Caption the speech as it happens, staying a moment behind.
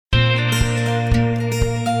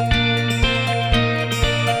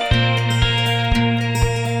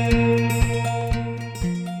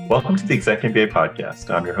Welcome to the ExecMBA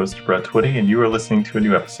podcast. I'm your host, Brett Twitty, and you are listening to a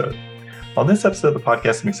new episode. On this episode of the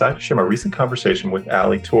podcast, I'm excited to share my recent conversation with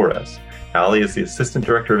Ali Torres. Ali is the Assistant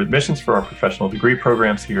Director of Admissions for our professional degree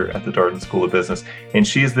programs here at the Darden School of Business, and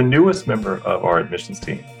she is the newest member of our admissions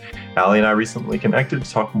team. Ali and I recently connected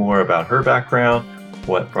to talk more about her background,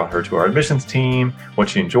 what brought her to our admissions team, what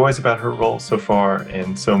she enjoys about her role so far,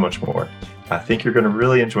 and so much more. I think you're going to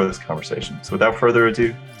really enjoy this conversation. So without further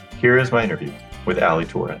ado, here is my interview with Ali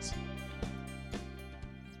Torres.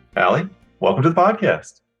 Ali, welcome to the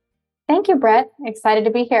podcast. Thank you, Brett. Excited to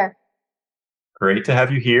be here. Great to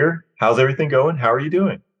have you here. How's everything going? How are you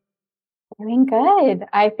doing? Doing good.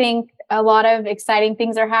 I think a lot of exciting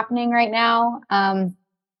things are happening right now.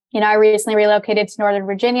 I recently relocated to Northern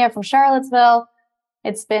Virginia from Charlottesville.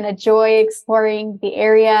 It's been a joy exploring the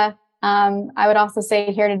area. I would also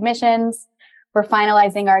say here at admissions, we're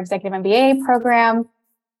finalizing our ExecMBA program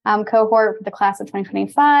cohort for the class of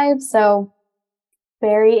 2025. So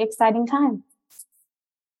very exciting time.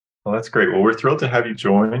 Well, that's great. Well, we're thrilled to have you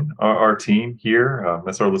join our team here.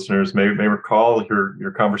 As our listeners may recall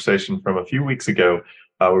your conversation from a few weeks ago,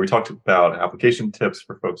 where we talked about application tips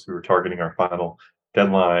for folks who are targeting our final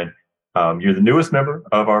deadline. You're the newest member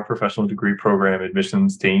of our professional degree program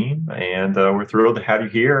admissions team, and we're thrilled to have you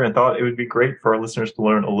here and thought it would be great for our listeners to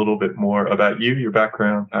learn a little bit more about you, your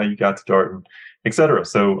background, how you got to Darden, etc.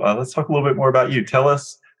 So let's talk a little bit more about you. Tell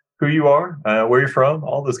us who you are, where you're from,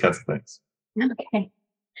 all those kinds of things. Okay.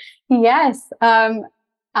 Yes.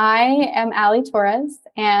 I am Ali Torres,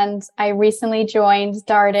 and I recently joined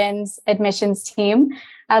Darden's admissions team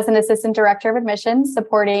as an assistant director of admissions,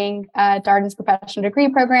 supporting Darden's professional degree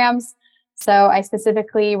programs. So I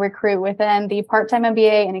specifically recruit within the part-time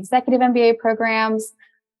MBA and executive MBA programs.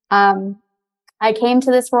 I came to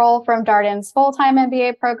this role from Darden's full-time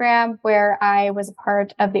MBA program, where I was a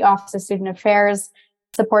part of the Office of Student Affairs,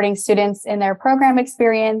 supporting students in their program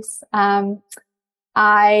experience.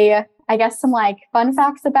 I guess some fun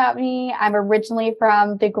facts about me. I'm originally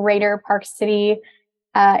from the greater Park City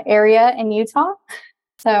area in Utah.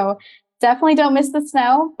 So definitely don't miss the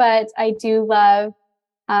snow, but I do love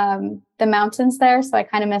the mountains there. So I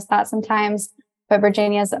kind of miss that sometimes, but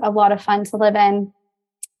Virginia is a lot of fun to live in.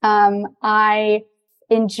 I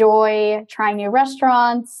enjoy trying new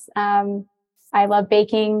restaurants. I love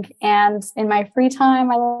baking, and in my free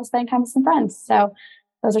time, I love spending time with some friends. So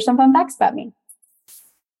those are some fun facts about me.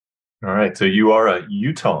 All right. So you are a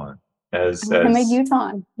Utahn. I'm a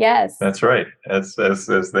Utahn. Yes. That's right. As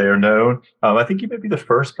they are known. I think you may be the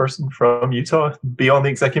first person from Utah to be on the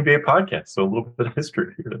ExecMBA podcast. So a little bit of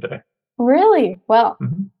history here today. Really? Well,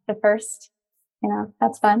 The first,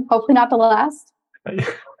 that's fun. Hopefully not the last.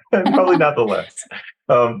 Probably not the last.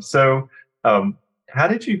 So how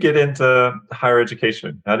did you get into higher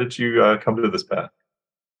education? How did you come to this path?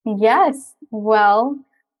 Yes. Well,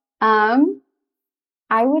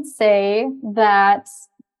 I would say that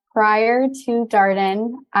prior to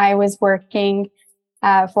Darden, I was working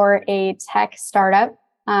for a tech startup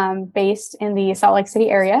based in the Salt Lake City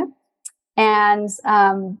area. And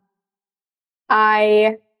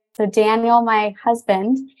Daniel, my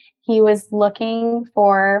husband, he was looking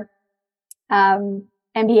for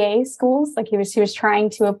MBA schools. He was trying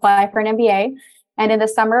to apply for an MBA. And in the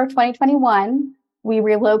summer of 2021, we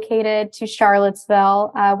relocated to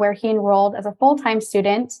Charlottesville, where he enrolled as a full-time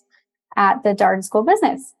student at the Darden School of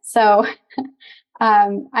Business. So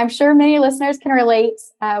I'm sure many listeners can relate.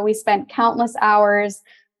 We spent countless hours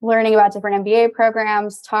learning about different MBA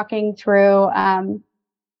programs, talking through,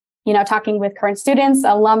 talking with current students,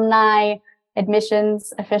 alumni,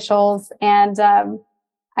 admissions officials. And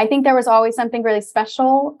I think there was always something really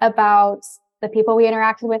special about the people we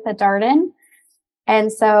interacted with at Darden.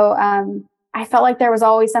 And so I felt like there was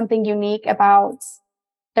always something unique about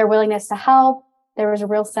their willingness to help. There was a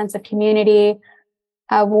real sense of community,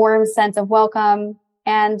 a warm sense of welcome.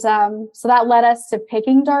 And so that led us to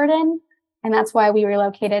picking Darden. And that's why we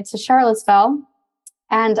relocated to Charlottesville.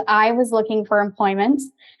 And I was looking for employment.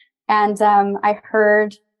 And I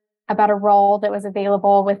heard about a role that was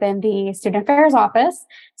available within the Student Affairs office.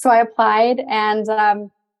 So I applied, and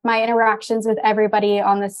my interactions with everybody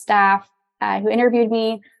on the staff who interviewed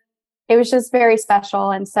me, it was just very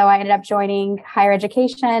special. And so I ended up joining higher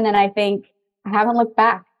education, and I think I haven't looked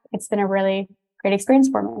back. It's been a really great experience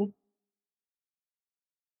for me.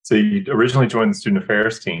 So you originally joined the Student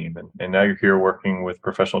Affairs team, and now you're here working with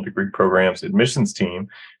professional degree programs admissions team.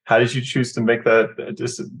 How did you choose to make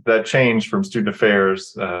that change from Student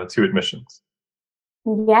Affairs to admissions?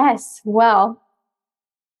 Yes. Well,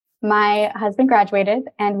 my husband graduated,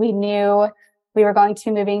 and we knew we were going to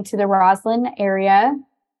be moving to the Roslyn area.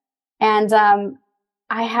 And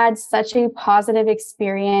I had such a positive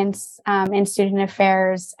experience in student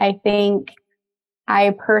affairs. I think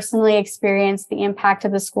I personally experienced the impact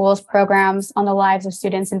of the school's programs on the lives of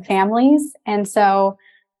students and families. And so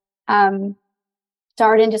Darden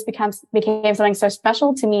just became something so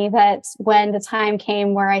special to me that when the time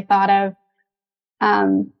came where I thought of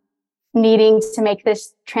needing to make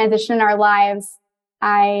this transition in our lives,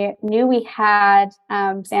 I knew we had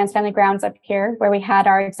Sands Family Grounds up here where we had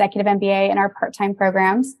our executive MBA and our part-time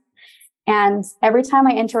programs. And every time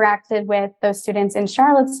I interacted with those students in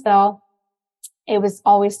Charlottesville, it was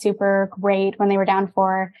always super great when they were down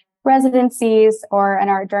for residencies or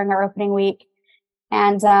during our opening week.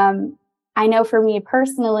 And I know for me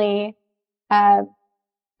personally, I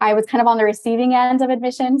was kind of on the receiving end of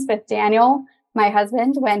admissions with Daniel, my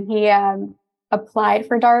husband, when he applied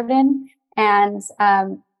for Darden. And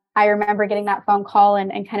I remember getting that phone call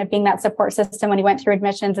and kind of being that support system when he went through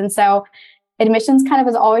admissions. And so admissions kind of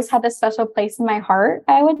has always had this special place in my heart,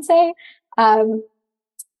 I would say.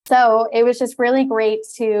 So it was just really great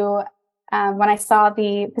to, when I saw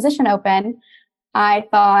the position open, I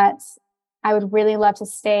thought I would really love to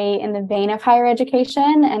stay in the vein of higher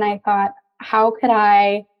education. And I thought, how could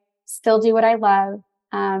I still do what I love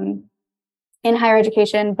in higher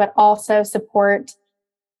education, but also support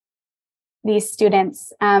these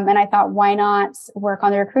students? And I thought, why not work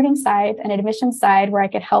on the recruiting side and admissions side where I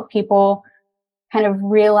could help people kind of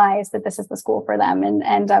realize that this is the school for them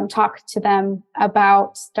and talk to them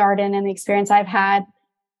about Darden and the experience I've had.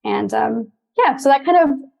 And so that kind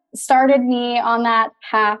of started me on that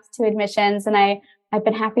path to admissions. And I've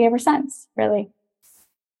been happy ever since, really.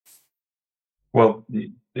 Well,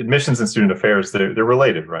 admissions and student affairs, they're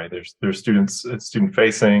related, right? There's students, student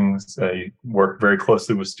facing, you work very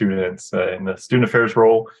closely with students in the student affairs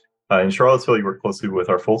role. In Charlottesville, you work closely with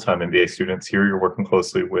our full-time MBA students. Here, you're working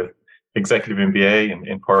closely with executive MBA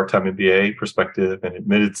and part-time MBA prospective and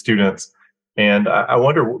admitted students. And I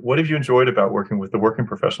wonder, what have you enjoyed about working with the working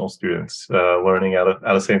professional students, learning out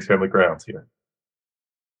of Sands Family Grounds here?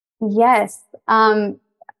 Yes.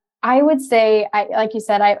 I would say, like you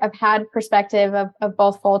said, I've had perspective of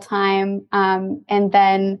both full-time and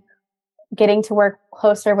then getting to work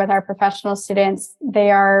closer with our professional students.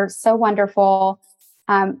 They are so wonderful.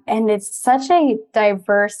 And it's such a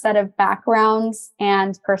diverse set of backgrounds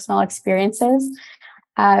and personal experiences.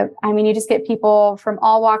 You just get people from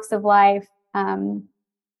all walks of life.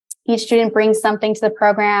 Each student brings something to the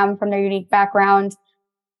program from their unique background.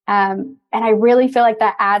 And I really feel like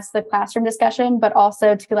that adds to the classroom discussion, but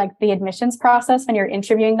also to like the admissions process when you're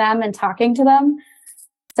interviewing them and talking to them.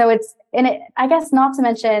 So I guess not to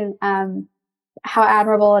mention how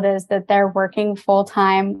admirable it is that they're working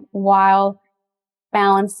full-time while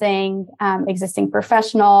balancing existing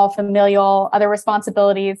professional, familial, other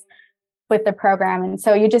responsibilities with the program. And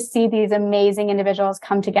so you just see these amazing individuals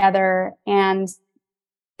come together, and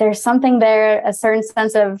there's something there, a certain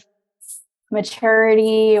sense of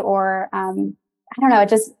maturity, or I don't know,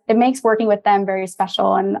 it makes working with them very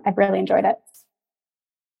special, and I've really enjoyed it.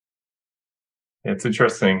 It's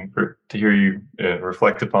interesting to hear you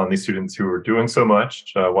reflect upon these students who are doing so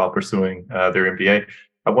much while pursuing their MBA.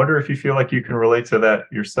 I wonder if you feel like you can relate to that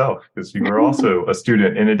yourself, because you were also a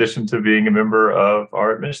student in addition to being a member of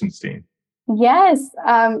our admissions team. Yes.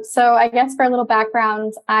 So I guess for a little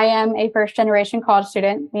background, I am a first generation college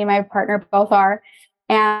student. Me and my partner both are.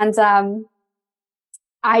 And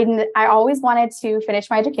I always wanted to finish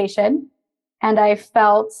my education. And I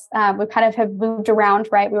felt we kind of have moved around,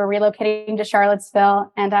 right? We were relocating to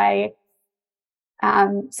Charlottesville. And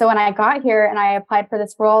so when I got here and I applied for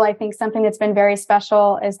this role, I think something that's been very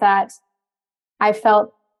special is that I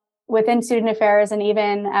felt within student affairs and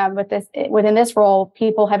even within this role,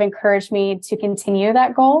 people have encouraged me to continue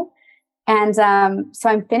that goal. And so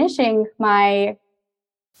I'm finishing my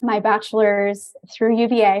bachelor's through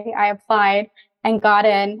UVA. I applied and got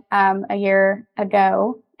in a year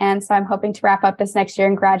ago. And so I'm hoping to wrap up this next year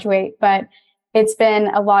and graduate. But it's been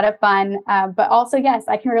a lot of fun. But also, yes,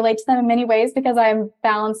 I can relate to them in many ways because I'm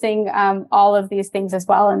balancing all of these things as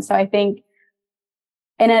well. And so I think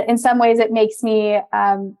in some ways it makes me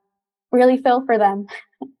really feel for them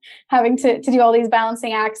having to do all these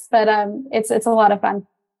balancing acts. But it's a lot of fun.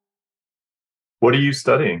 What are you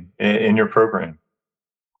studying in your program?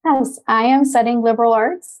 Yes, I am studying liberal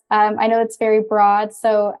arts. I know it's very broad.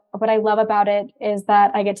 So what I love about it is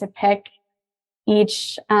that I get to pick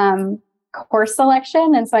each course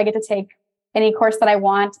selection. And so I get to take any course that I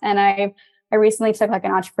want. And I recently took like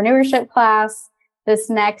an entrepreneurship class. This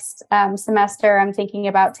next semester, I'm thinking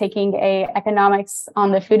about taking a economics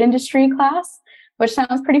on the food industry class, which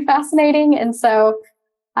sounds pretty fascinating. And so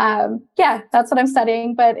Yeah, that's what I'm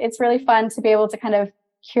studying, but it's really fun to be able to kind of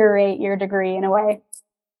curate your degree in a way.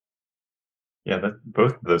 Yeah,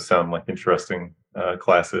 both of those sound like interesting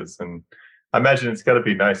classes, and I imagine it's got to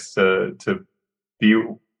be nice to be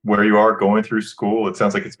where you are going through school. It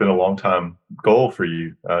sounds like it's been a long time goal for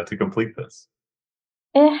you to complete this.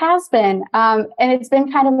 It has been, and it's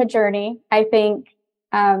been kind of a journey. I think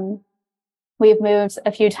we've moved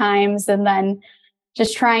a few times, and then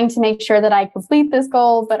just trying to make sure that I complete this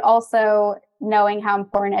goal, but also knowing how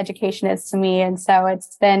important education is to me. And so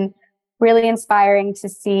it's been really inspiring to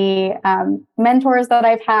see mentors that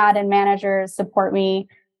I've had and managers support me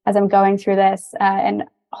as I'm going through this. And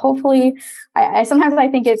hopefully, I sometimes I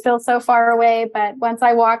think it feels so far away, but once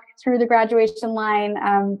I walk through the graduation line,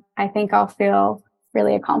 I think I'll feel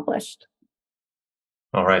really accomplished.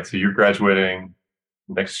 All right, so you're graduating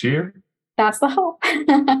next year? That's the hope.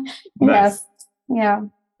 Nice. Yes. Yeah.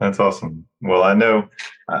 That's awesome. Well, I know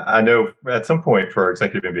at some point for our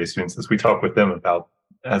executive MBA students, as we talk with them about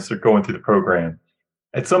as they're going through the program,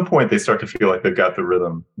 at some point they start to feel like they've got the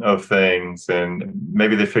rhythm of things, and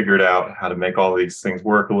maybe they figured out how to make all these things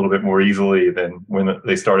work a little bit more easily than when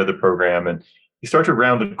they started the program. And you start to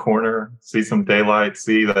round a corner, see some daylight,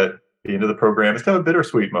 see that the end of the program, it's kind of a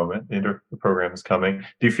bittersweet moment. The end of the program is coming.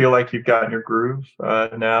 Do you feel like you've gotten your groove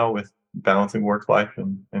now with balancing work life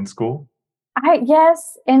and school?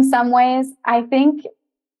 Yes, in some ways. I think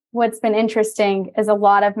what's been interesting is a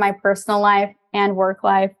lot of my personal life and work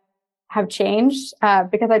life have changed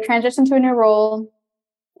because I transitioned to a new role.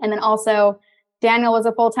 And then also Daniel was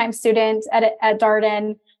a full-time student at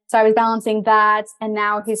Darden. So I was balancing that. And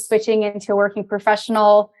now he's switching into a working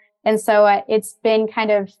professional. And so it's been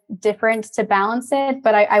kind of different to balance it.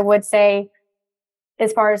 But I would say,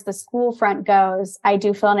 as far as the school front goes, I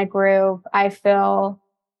do feel in a groove. I feel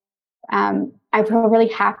really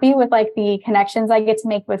happy with like the connections I get to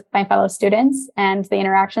make with my fellow students and the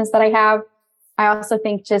interactions that I have. I also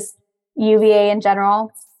think just UVA in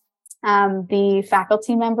general, the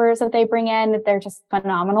faculty members that they bring in, they're just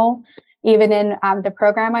phenomenal. Even in the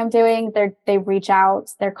program I'm doing, they reach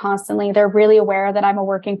out, they're really aware that I'm a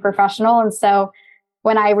working professional. And so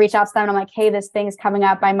when I reach out to them, I'm like, hey, this thing's coming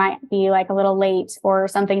up. I might be like a little late or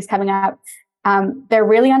something's coming up. They're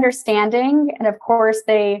really understanding. And of course,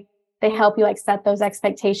 they help you like set those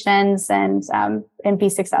expectations and be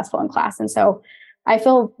successful in class. And so I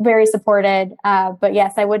feel very supported. But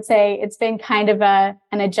yes, I would say it's been kind of an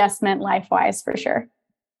adjustment life-wise for sure.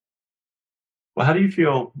 Well, how do you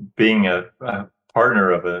feel being a partner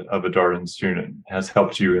of a Darden student has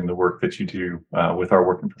helped you in the work that you do with our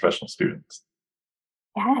working professional students?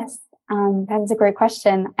 Yes, that is a great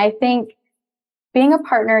question. I think being a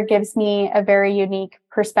partner gives me a very unique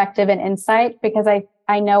perspective and insight because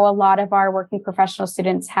I know a lot of our working professional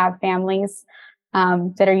students have families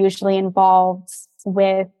that are usually involved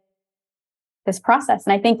with this process.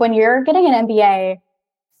 And I think when you're getting an MBA,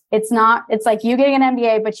 it's like you getting an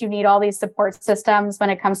MBA, but you need all these support systems when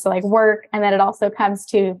it comes to like work. And then it also comes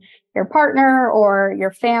to your partner or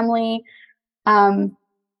your family.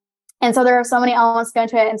 And so there are so many elements go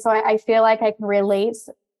into it. And so I feel like I can relate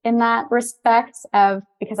in that respect of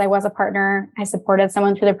because I was a partner, I supported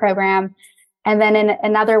someone through the program. And then in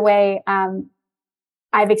another way,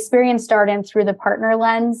 I've experienced Darden through the partner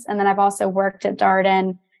lens. And then I've also worked at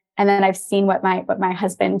Darden. And then I've seen what my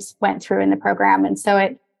husband went through in the program. And so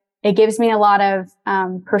it gives me a lot of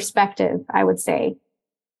perspective, I would say,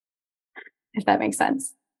 if that makes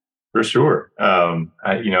sense. For sure.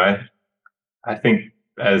 I think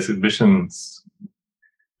as admissions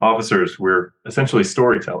officers, we're essentially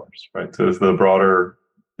storytellers, right? So as the broader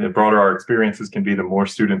our experiences can be, the more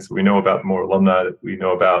students we know about, the more alumni that we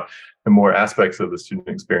know about, the more aspects of the student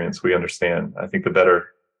experience we understand. I think the better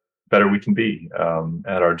we can be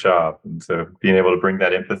at our job. And so being able to bring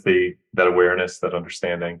that empathy, that awareness, that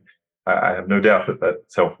understanding, I have no doubt that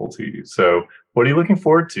that's helpful to you. So what are you looking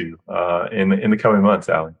forward to in the coming months,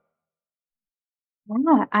 Ali?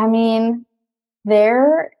 Yeah, I mean,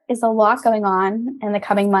 there is a lot going on in the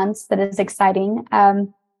coming months that is exciting.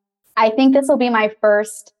 I think this will be my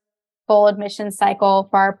first full admission cycle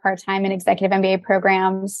for our part-time and executive MBA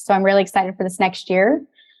programs. So I'm really excited for this next year.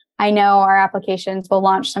 I know our applications will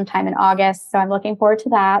launch sometime in August, so I'm looking forward to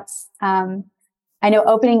that. I know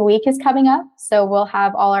opening week is coming up, so we'll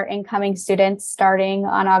have all our incoming students starting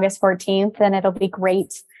on August 14th, and it'll be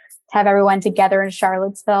great to have everyone together in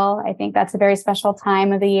Charlottesville. I think that's a very special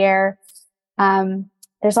time of the year.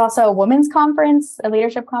 There's also a women's conference, a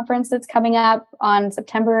leadership conference that's coming up on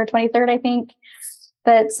September 23rd, I think.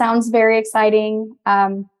 That sounds very exciting.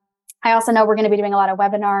 I also know we're going to be doing a lot of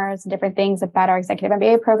webinars and different things about our executive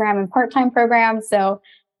MBA program and part-time program. So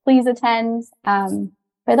please attend.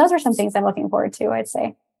 But those are some things I'm looking forward to, I'd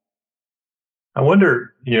say. I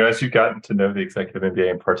wonder, as you've gotten to know the Executive MBA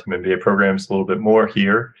and Part-Time MBA programs a little bit more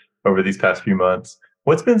here over these past few months,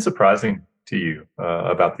 what's been surprising to you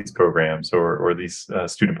about these programs or these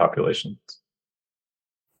student populations?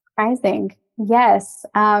 Surprising, yes.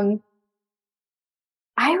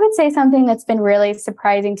 I would say something that's been really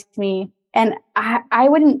surprising to me, and I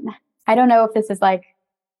don't know if this is like,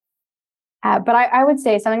 but I would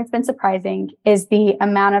say something that's been surprising is the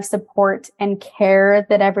amount of support and care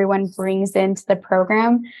that everyone brings into the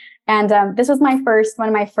program. And this was one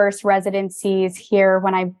of my first residencies here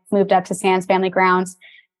when I moved up to Sands Family Grounds,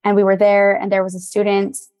 and we were there, and there was a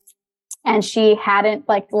student, and she hadn't,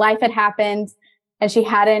 life had happened, and she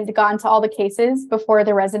hadn't gone to all the cases before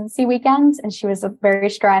the residency weekend, and she was very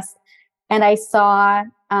stressed. And I saw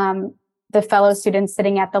the fellow students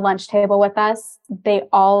sitting at the lunch table with us. They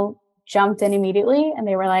all jumped in immediately, and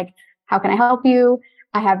they were like, how can I help you?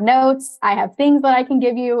 I have notes. I have things that I can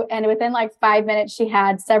give you. And within 5 minutes, she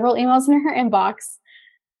had several emails in her inbox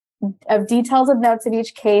of details of notes of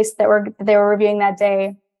each case that they were reviewing that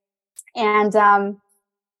day. And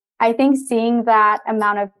I think seeing that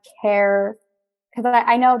amount of care, because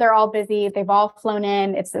I know they're all busy, they've all flown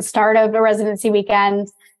in, it's the start of a residency weekend,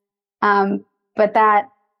 but that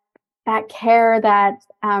care, that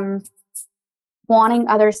wanting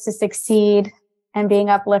others to succeed and being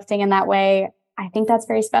uplifting in that way, I think that's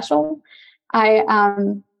very special. It's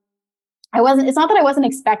not that I wasn't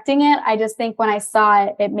expecting it. I just think when I saw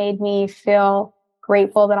it, it made me feel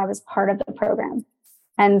grateful that I was part of the program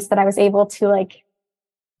and that I was able to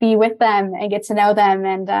be with them and get to know them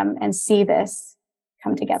and see this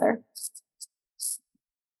come together.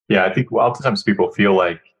 Yeah, I think oftentimes people feel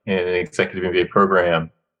like in an Executive MBA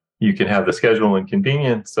program, you can have the schedule and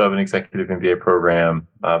convenience of an Executive MBA program,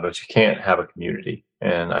 but you can't have a community.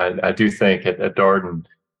 And I do think at Darden,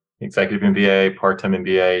 Executive MBA, Part-Time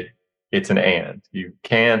MBA, it's an and. You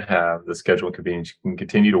can have the schedule and convenience. You can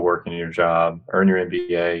continue to work in your job, earn your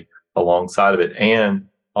MBA alongside of it, and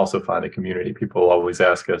also find a community. People always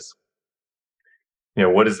ask us,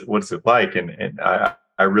 what is it like? And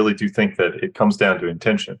I really do think that it comes down to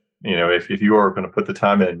intention. If you are going to put the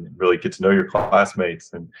time in and really get to know your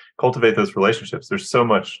classmates and cultivate those relationships, there's so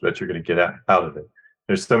much that you're going to get out of it.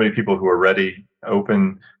 There's so many people who are ready,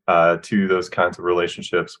 open to those kinds of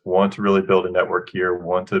relationships, want to really build a network here,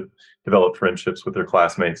 want to develop friendships with their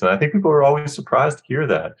classmates. And I think people are always surprised to hear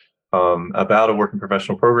that about a working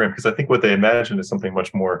professional program, because I think what they imagine is something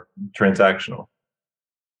much more transactional.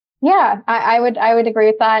 Yeah, I would agree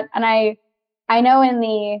with that. And I know in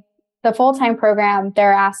the full-time program,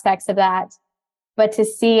 there are aspects of that, but to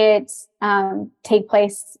see it take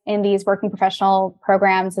place in these working professional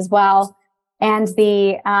programs as well, and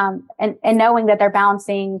and knowing that they're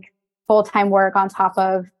balancing full-time work on top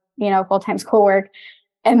of full-time schoolwork,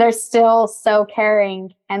 and they're still so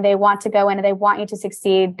caring, and they want to go in and they want you to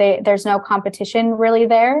succeed. There's no competition really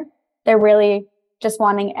there. They're really just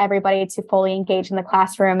wanting everybody to fully engage in the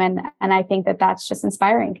classroom, and I think that that's just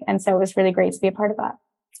inspiring. And so it was really great to be a part of that.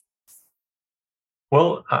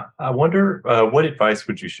 Well, I wonder, what advice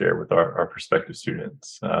would you share with our prospective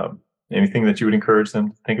students? Anything that you would encourage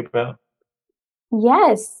them to think about?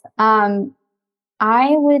 Yes.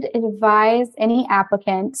 I would advise any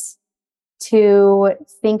applicants to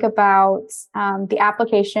think about the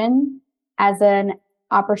application as an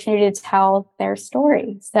opportunity to tell their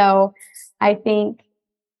story. So I think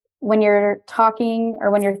when you're talking or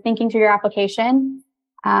when you're thinking through your application,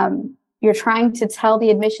 you're trying to tell the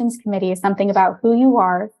admissions committee something about who you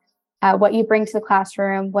are, what you bring to the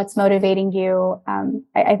classroom, what's motivating you.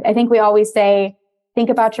 I think we always say, think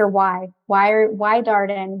about your why. Why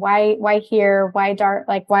Darden? Why here? Why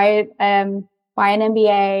why an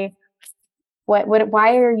MBA?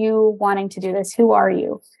 Why are you wanting to do this? Who are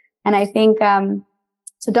you? And I think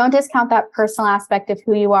so. Don't discount that personal aspect of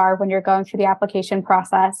who you are when you're going through the application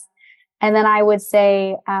process. And then I would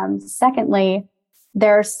say, secondly,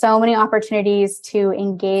 there are so many opportunities to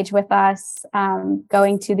engage with us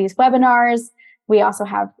going to these webinars. We also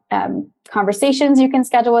have conversations you can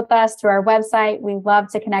schedule with us through our website. We love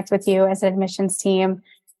to connect with you as an admissions team.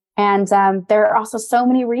 And there are also so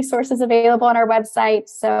many resources available on our website.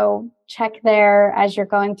 So check there as you're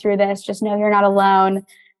going through this. Just know you're not alone,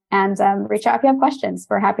 and reach out if you have questions.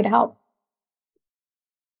 We're happy to help.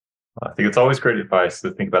 I think it's always great advice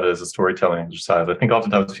to think about it as a storytelling exercise. I think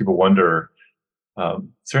oftentimes people wonder,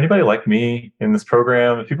 Is there anybody like me in this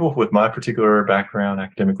program? If people with my particular background,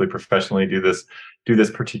 academically, professionally, do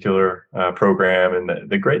this particular program? And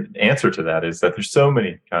the great answer to that is that there's so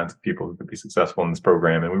many kinds of people who could be successful in this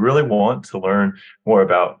program, and we really want to learn more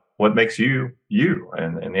about what makes you you.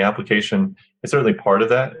 And the application is certainly part of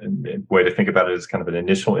that. And a way to think about it is kind of an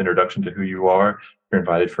initial introduction to who you are. You're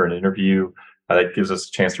invited for an interview. That gives us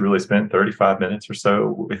a chance to really spend 35 minutes or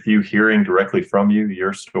so with you, hearing directly from you,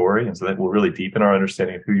 your story. And so that will really deepen our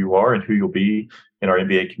understanding of who you are and who you'll be in our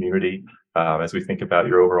MBA community as we think about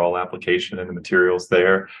your overall application and the materials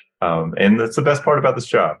there. And that's the best part about this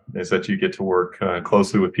job, is that you get to work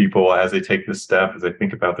closely with people as they take this step, as they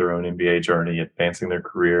think about their own MBA journey, advancing their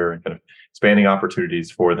career and kind of expanding opportunities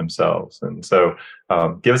for themselves. And so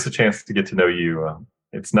give us a chance to get to know you.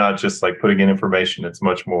 It's not just like putting in information, it's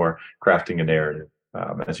much more crafting a narrative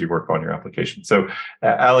as you work on your application. So,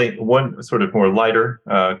 Ali, one sort of more lighter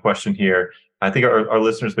question here. I think our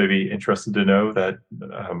listeners may be interested to know that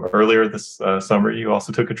earlier this summer, you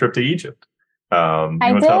also took a trip to Egypt. You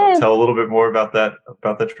want to tell a little bit more about that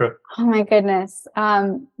trip? Oh my goodness.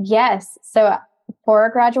 Yes. So for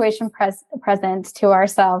a graduation present to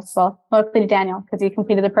ourselves, well, mostly to Daniel, because he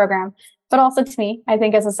completed the program, but also to me, I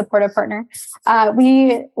think, as a supportive partner.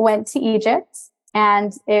 We went to Egypt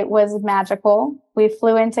and it was magical. We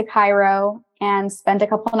flew into Cairo and spent a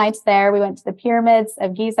couple of nights there. We went to the pyramids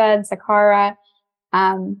of Giza and Saqqara,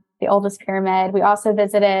 the oldest pyramid. We also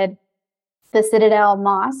visited the Citadel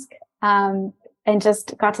Mosque and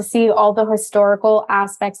just got to see all the historical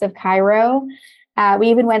aspects of Cairo.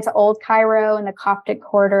 We even went to Old Cairo and the Coptic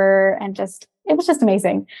Quarter, and it was just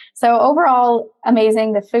amazing. So overall,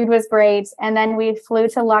 amazing. The food was great. And then we flew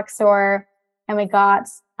to Luxor and we got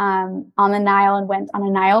on the Nile and went on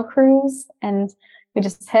a Nile cruise. And we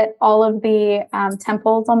just hit all of the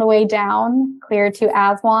temples on the way down, clear to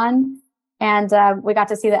Aswan. And we got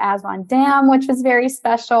to see the Aswan Dam, which was very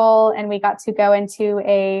special. And we got to go into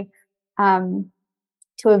a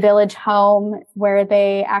village home where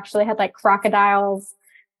they actually had like crocodiles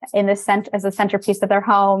in the center as a centerpiece of their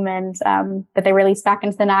home, and that they released back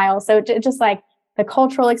into the Nile. So just like the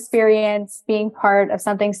cultural experience, being part of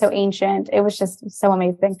something so ancient, it was just so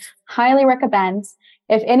amazing. Highly recommend.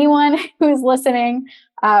 If anyone who is listening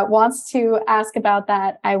wants to ask about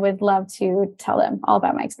that, I would love to tell them all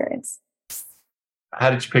about my experience. How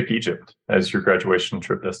did you pick Egypt as your graduation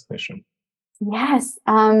trip destination? Yes.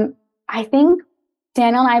 I think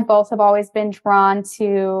Daniel and I both have always been drawn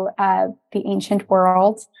to the ancient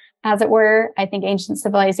world, as it were. I think ancient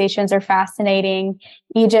civilizations are fascinating.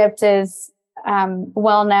 Egypt is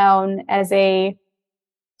well known as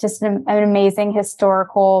just an amazing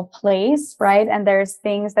historical place, right? And there's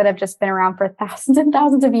things that have just been around for thousands and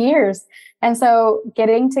thousands of years. And so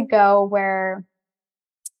getting to go where,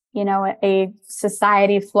 a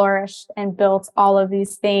society flourished and built all of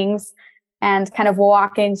these things, and kind of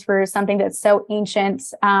walking through something that's so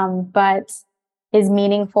ancient, but is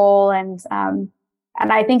meaningful. And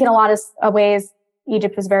I think in a lot of ways,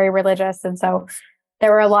 Egypt was very religious. And so there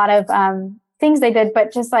were a lot of things they did,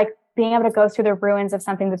 but just like being able to go through the ruins of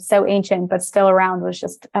something that's so ancient, but still around, was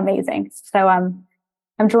just amazing. So I'm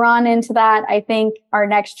drawn into that. I think our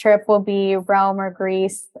next trip will be Rome or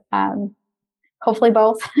Greece, hopefully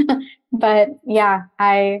both. But yeah,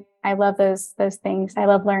 I love those things. I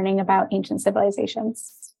love learning about ancient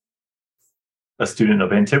civilizations. A student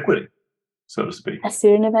of antiquity, so to speak. A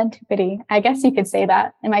student of antiquity. I guess you could say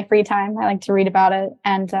that. In my free time, I like to read about it.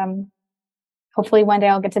 And hopefully one day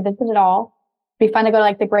I'll get to visit it all. It'd be fun to go to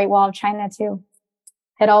like the Great Wall of China too.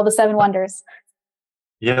 Hit all the 7 wonders.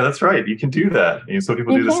 Yeah, that's right. You can do that. Some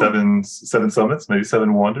people do the seven summits, maybe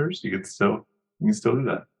 7 wonders. You can still do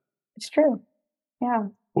that. It's true. Yeah.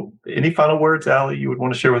 Well, any final words, Ali, you would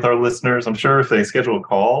want to share with our listeners? I'm sure if they schedule a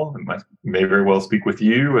call, they may very well speak with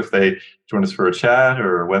you. If they join us for a chat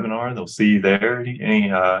or a webinar, they'll see you there. Any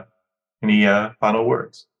final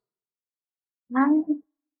words?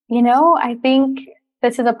 I think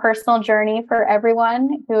this is a personal journey for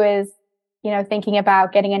everyone who is, thinking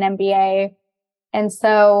about getting an MBA. And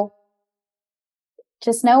so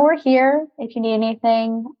just know we're here if you need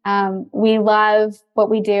anything. We love what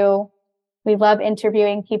we do. We love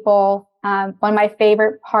interviewing people. One of my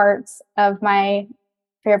favorite parts of my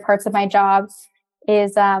job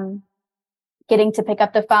is getting to pick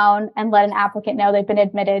up the phone and let an applicant know they've been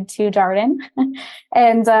admitted to Darden.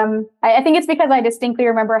 And I think it's because I distinctly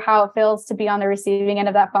remember how it feels to be on the receiving end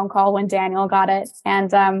of that phone call when Daniel got it.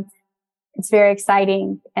 And it's very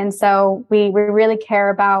exciting. And so we really care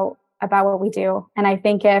about what we do. And I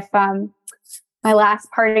think if my last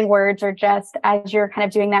parting words are just, as you're kind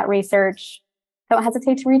of doing that research, don't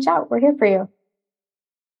hesitate to reach out. We're here for you.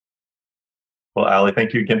 Well, Ali,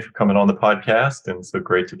 thank you again for coming on the podcast. And so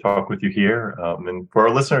great to talk with you here. And for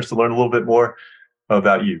our listeners to learn a little bit more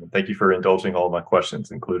about you. Thank you for indulging all of my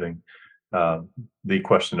questions, including the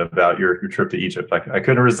question about your trip to Egypt. I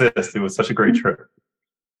couldn't resist. It was such a great trip.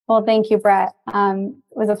 Well, thank you, Brett. It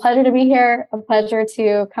was a pleasure to be here, a pleasure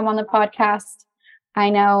to come on the podcast. I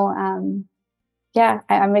know,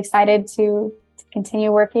 I'm excited to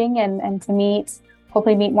continue working and to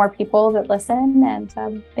hopefully meet more people that listen.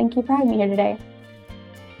 And thank you for having me here today.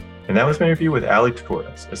 And that was my interview with Ali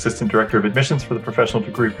Torres, Assistant Director of Admissions for the Professional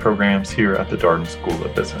Degree Programs here at the Darden School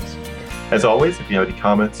of Business. As always, if you have any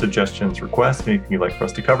comments, suggestions, requests, anything you'd like for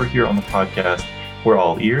us to cover here on the podcast, we're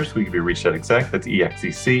all ears. We can be reached at exec, that's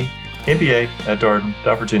ExecMBA at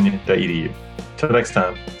darden.virginia.edu. Till next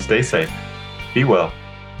time, stay safe, be well,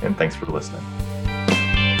 and thanks for listening.